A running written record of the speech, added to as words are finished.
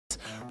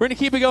We're going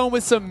to keep it going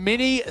with some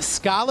mini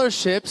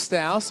scholarships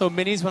now. So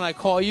minis, when I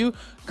call you,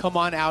 come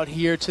on out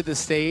here to the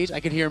stage. I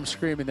can hear them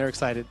screaming. They're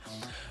excited.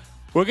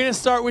 We're going to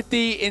start with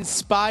the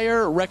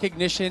Inspire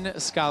Recognition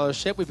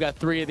Scholarship. We've got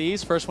 3 of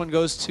these. First one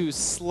goes to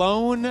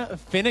Sloan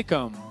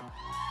Finicum.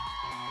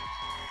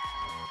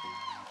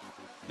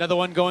 Another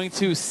one going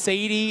to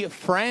Sadie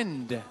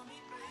Friend.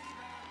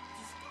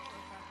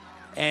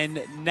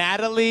 And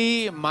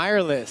Natalie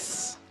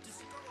Meyerless.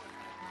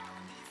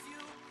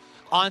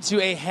 On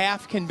to a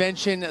half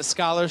convention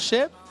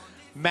scholarship,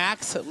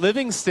 Max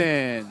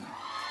Livingston.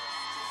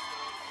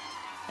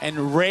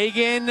 And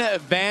Reagan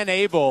Van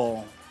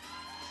Abel.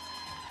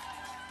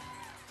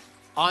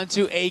 On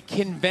to a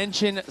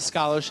convention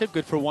scholarship,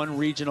 good for 1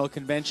 regional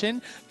convention,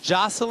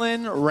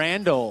 Jocelyn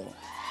Randall.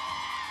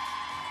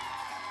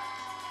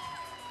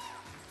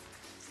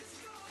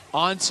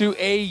 On to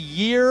a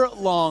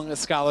year-long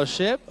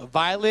scholarship,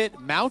 Violet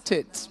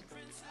Moutet.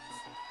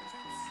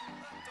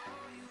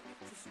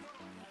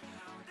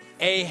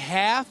 A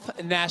half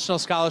national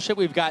scholarship,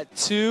 we've got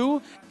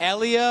 2,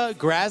 Elia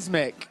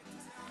Grasmick.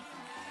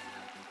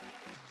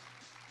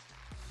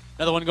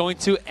 Another one going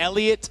to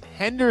Elliot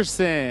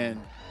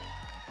Henderson.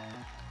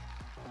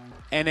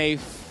 And a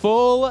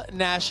full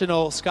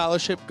national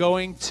scholarship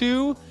going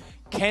to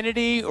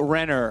Kennedy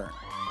Renner.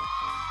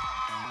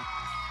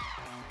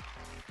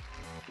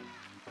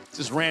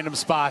 Just random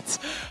spots.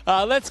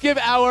 Let's give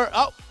our,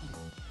 oh,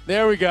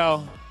 there we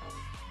go.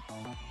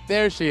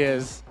 There she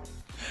is.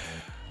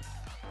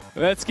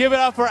 Let's give it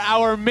up for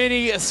our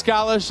mini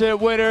scholarship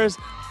winners.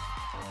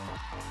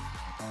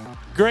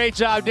 Great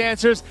job,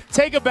 dancers.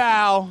 Take a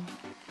bow.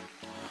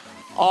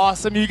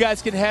 Awesome. You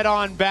guys can head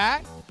on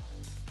back.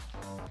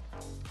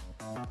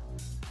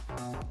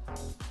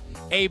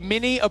 A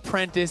mini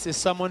apprentice is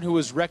someone who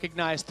is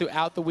recognized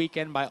throughout the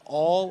weekend by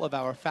all of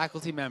our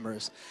faculty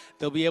members.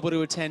 They'll be able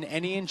to attend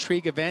any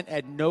Intrigue event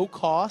at no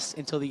cost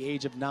until the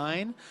age of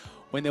 9,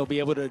 when they'll be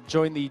able to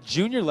join the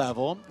junior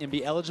level and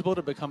be eligible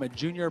to become a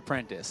junior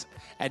apprentice.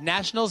 At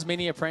Nationals,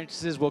 mini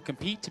apprentices will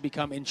compete to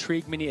become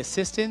Intrigue mini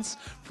assistants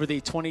for the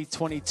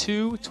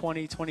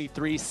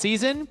 2022-2023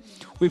 season.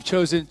 We've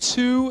chosen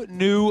 2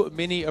 new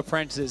mini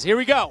apprentices. Here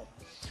we go.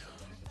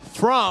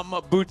 From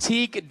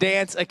Boutique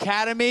Dance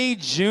Academy,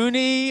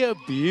 Junie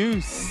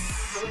Buse.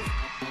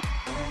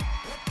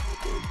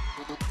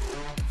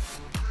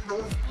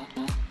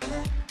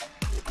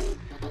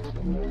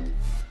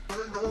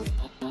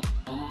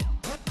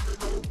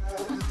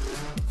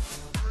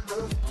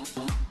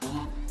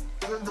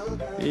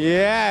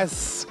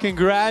 Yes,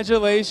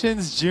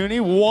 congratulations, Junie.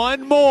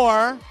 One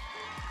more.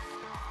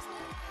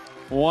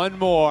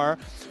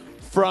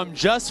 From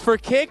Just for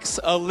Kicks,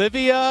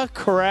 Olivia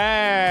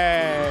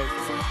Craig.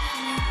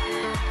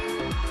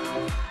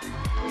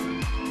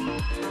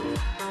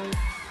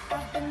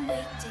 I've been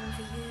waiting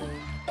for you.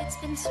 It's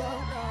been so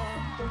long.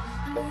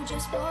 I knew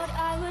just what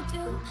I would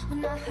do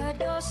when I heard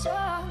your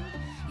song.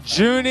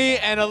 Junie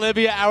and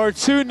Olivia, our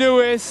 2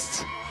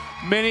 newest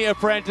mini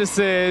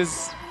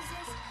apprentices.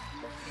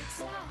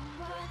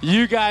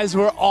 You guys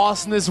were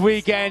awesome this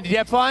weekend. Did you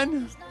have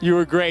fun? You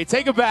were great.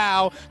 Take a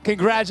bow.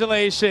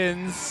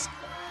 Congratulations.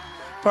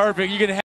 Perfect. You can